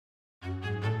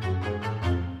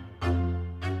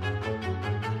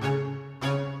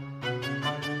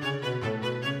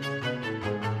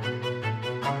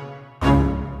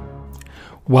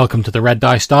Welcome to the Red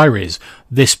Dice Diaries.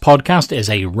 This podcast is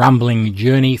a rambling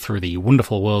journey through the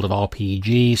wonderful world of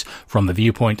RPGs from the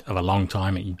viewpoint of a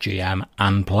long-time GM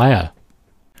and player.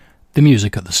 The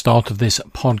music at the start of this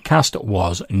podcast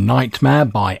was Nightmare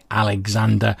by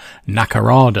Alexander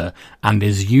Nakarada and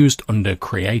is used under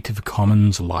Creative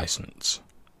Commons license.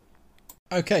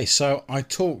 Okay, so I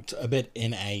talked a bit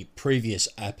in a previous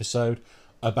episode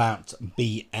about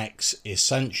BX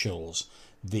Essentials,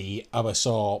 the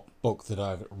OSR book that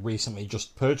I've recently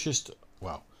just purchased.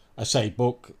 Well, I say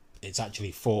book, it's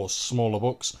actually 4 smaller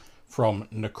books from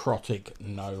Necrotic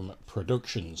Gnome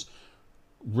Productions,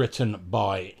 written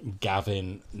by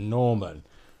Gavin Norman.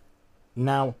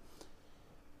 Now,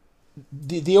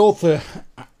 the author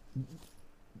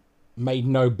made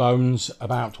no bones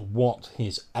about what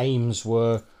his aims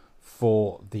were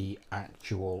for the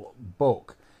actual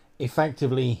book.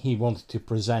 Effectively, he wanted to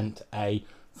present a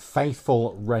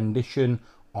faithful rendition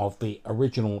of the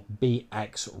original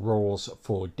BX rules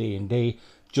for D&D,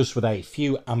 just with a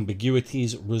few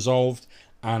ambiguities resolved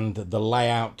and the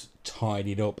layout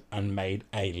tidied up and made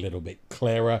a little bit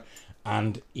clearer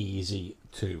and easy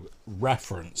to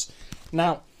reference.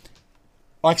 Now,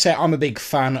 like I say, I'm a big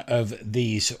fan of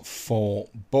these 4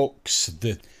 books.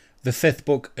 The 5th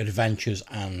book, Adventures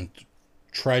and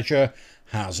Treasure,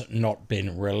 has not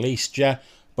been released yet,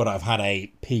 but I've had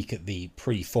a peek at the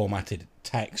pre-formatted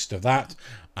text of that,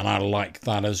 and I like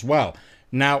that as well.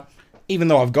 Now, even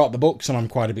though I've got the books and I'm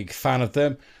quite a big fan of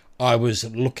them, I was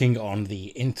looking on the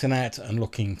internet and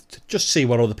looking to just see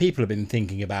what other people have been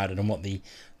thinking about it and what the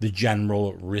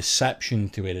general reception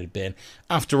to it had been.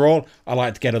 After all, I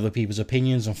like to get other people's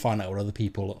opinions and find out what other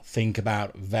people think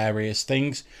about various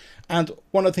things. And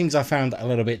one of the things I found a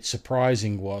little bit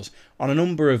surprising was on a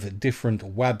number of different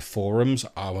web forums,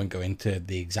 I won't go into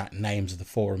the exact names of the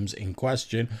forums in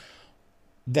question,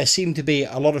 there seemed to be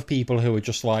a lot of people who were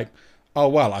just like, oh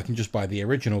well, I can just buy the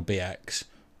original BX,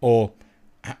 or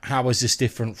how is this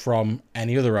different from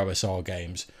any other OSR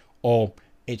games, or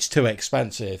it's too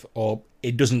expensive, or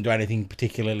it doesn't do anything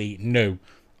particularly new,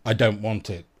 I don't want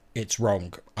it, it's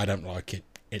wrong, I don't like it,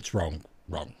 it's wrong,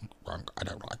 I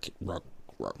don't like it, wrong.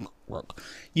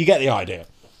 You get the idea.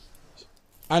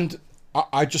 And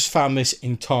I just found this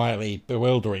entirely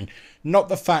bewildering. Not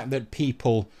the fact that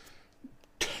people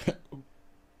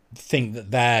think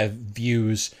that their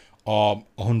views are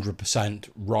 100%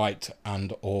 right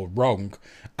and or wrong.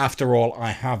 After all,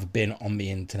 I have been on the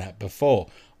internet before.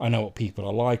 I know what people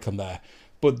are like on there.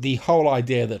 But the whole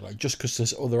idea that like just because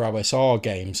there's other OSR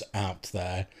games out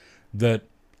there, that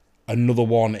another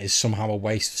one is somehow a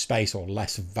waste of space or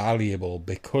less valuable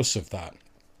because of that.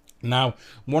 Now,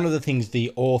 one of the things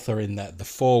the author in the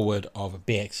foreword of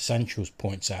BX Essentials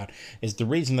points out is the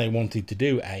reason they wanted to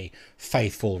do a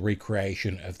faithful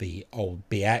recreation of the old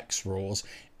BX rules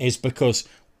is because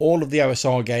all of the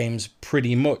OSR games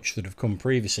pretty much that have come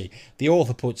previously, the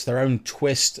author puts their own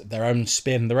twist, their own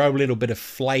spin, their own little bit of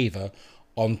flavour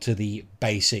onto the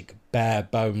basic bare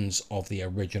bones of the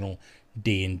original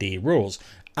D&D rules.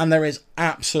 And there is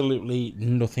absolutely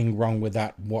nothing wrong with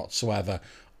that whatsoever.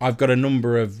 I've got a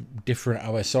number of different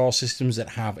OSR systems that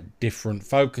have different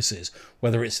focuses,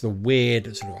 whether it's the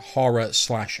weird sort of horror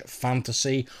 /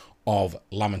 fantasy of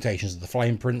Lamentations of the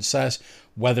Flame Princess,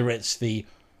 whether it's the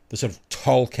sort of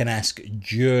Tolkien-esque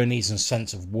journeys and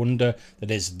sense of wonder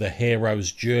that is the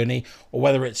hero's journey, or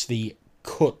whether it's the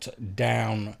cut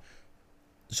down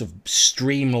sort of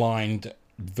streamlined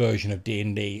version of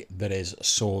D&D that is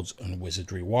Swords and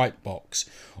Wizardry white box,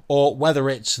 or whether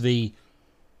it's the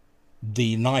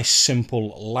nice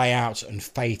simple layout and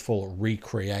faithful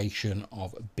recreation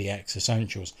of BX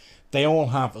Essentials. They all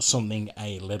have something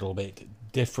a little bit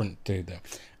different to them,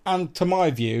 and to my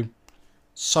view,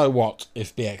 so what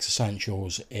if BX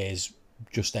Essentials is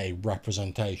just a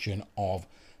representation of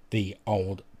the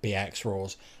old BX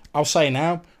rules. I'll say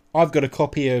now, I've got a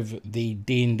copy of the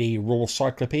D&D Rule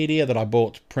Cyclopedia that I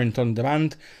bought print on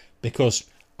demand because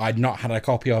I'd not had a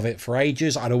copy of it for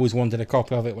ages. I'd always wanted a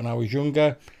copy of it when I was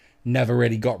younger. Never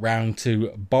really got round to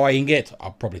buying it.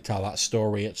 I'll probably tell that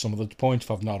story at some other point if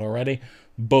I've not already.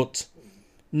 But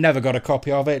never got a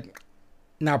copy of it.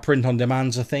 Now print on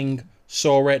demand's a thing.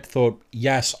 Saw it, thought,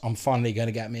 yes, I'm finally going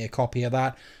to get me a copy of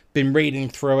that. Been reading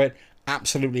through it.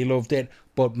 Absolutely loved it.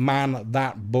 But man,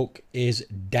 that book is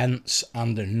dense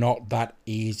and not that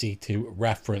easy to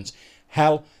reference.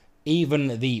 Hell,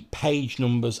 even the page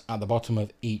numbers at the bottom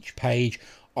of each page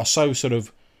are so sort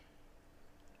of,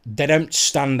 they don't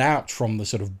stand out from the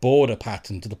sort of border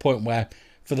pattern to the point where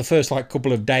for the first like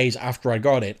couple of days after I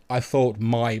got it, I thought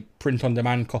my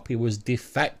print-on-demand copy was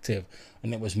defective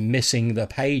and it was missing the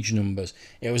page numbers.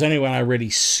 It was only when I really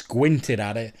squinted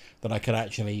at it that I could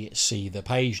actually see the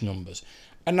page numbers.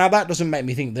 And now that doesn't make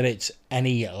me think that it's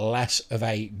any less of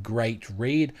a great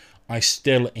read. I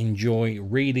still enjoy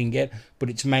reading it, but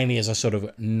it's mainly as a sort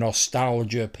of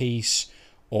nostalgia piece,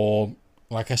 or,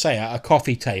 like I say, a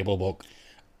coffee table book,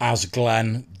 as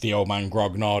Glenn, the old man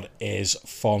Grognard, is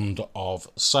fond of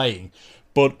saying.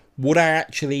 But would I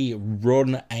actually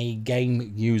run a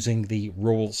game using the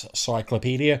rules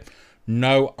cyclopedia?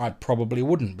 No, I probably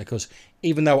wouldn't, because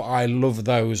even though I love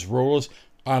those rules,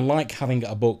 I like having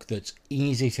a book that's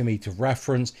easy for me to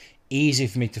reference, easy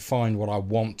for me to find what I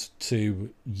want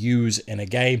to use in a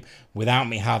game without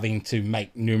me having to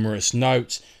make numerous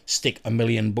notes, stick a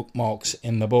million bookmarks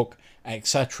in the book,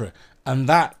 etc. And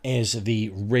that is the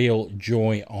real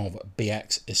joy of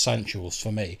BX Essentials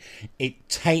for me. It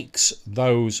takes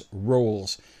those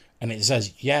rules and it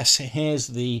says, yes, here's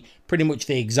the pretty much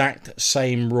the exact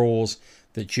same rules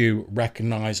that you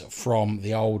recognize from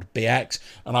the old BX,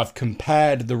 and I've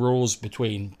compared the rules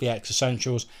between BX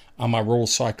Essentials and my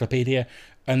rules cyclopedia,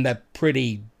 and they're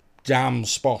pretty damn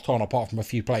spot on, apart from a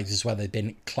few places where they've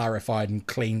been clarified and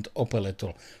cleaned up a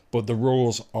little, but the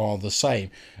rules are the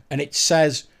same. And it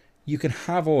says you can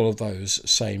have all of those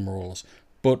same rules,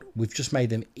 but we've just made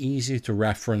them easier to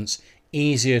reference,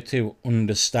 easier to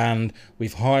understand.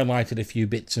 We've highlighted a few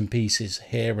bits and pieces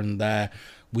here and there.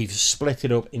 We've split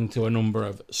it up into a number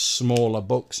of smaller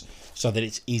books so that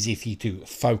it's easy for you to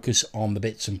focus on the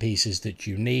bits and pieces that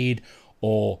you need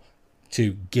or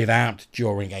to give out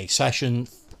during a session.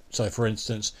 So, for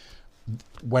instance,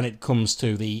 when it comes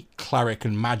to the Cleric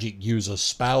and Magic User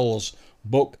Spells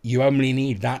book, you only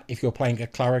need that if you're playing a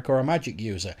Cleric or a Magic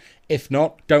user. If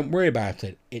not, don't worry about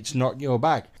it. It's not your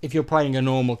bag. If you're playing a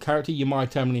normal character, you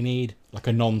might only need, like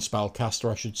a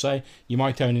non-spellcaster I should say, you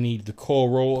might only need the core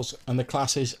rules and the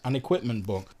classes and equipment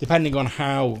book. Depending on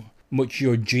how much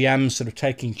your GM's sort of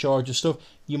taking charge of stuff,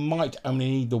 you might only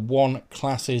need the one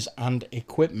classes and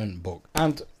equipment book.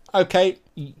 And okay,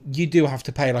 you do have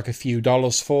to pay like a few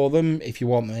dollars for them if you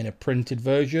want them in a printed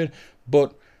version,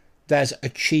 but there's a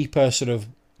cheaper sort of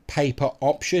paper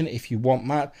option if you want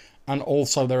that, and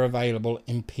also they're available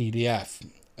in PDF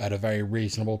at a very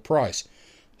reasonable price.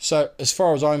 So as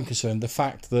far as I'm concerned, the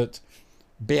fact that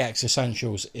BX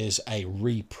Essentials is a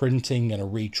reprinting and a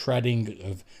retreading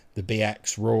of the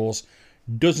BX rules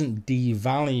doesn't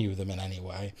devalue them in any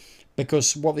way,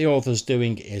 because what the author's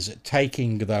doing is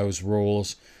taking those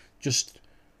rules, just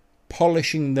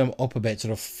polishing them up a bit,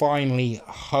 sort of finely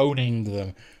honing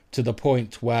them to the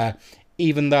point where,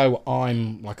 even though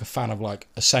I'm like a fan of like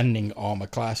Ascending Armor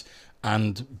class,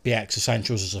 and BX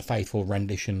Essentials is a faithful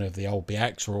rendition of the old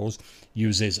BX rules,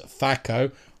 uses Thaco,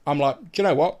 I'm like, do you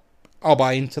know what? I'll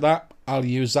buy into that. I'll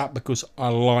use that because I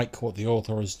like what the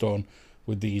author has done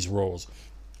with these rules.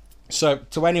 So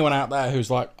to anyone out there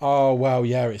who's like, oh, well,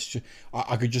 yeah, it's just,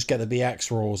 I could just get the BX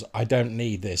rules, I don't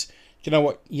need this. Do you know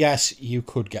what? Yes, you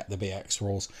could get the BX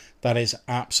rules. That is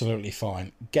absolutely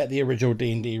fine. Get the original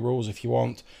D&D rules if you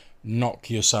want. Knock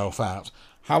yourself out.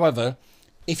 However,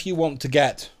 if you want to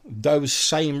get those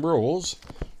same rules,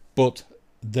 but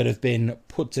that have been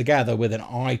put together with an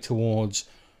eye towards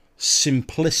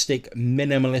simplistic,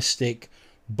 minimalistic,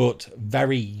 but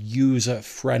very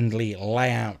user-friendly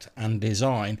layout and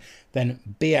design, then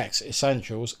BX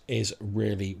Essentials is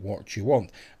really what you want.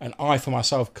 And I, for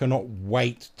myself, cannot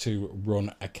wait to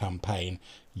run a campaign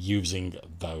using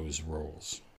those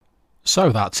rules.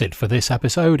 So that's it for this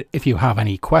episode. If you have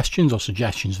any questions or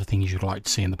suggestions for things you'd like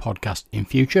to see in the podcast in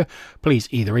future, please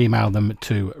either email them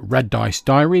to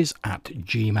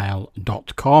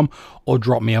reddicediaries@gmail.com or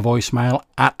drop me a voicemail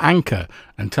at Anchor.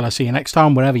 Until I see you next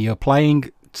time, wherever you're playing,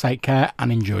 take care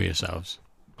and enjoy yourselves.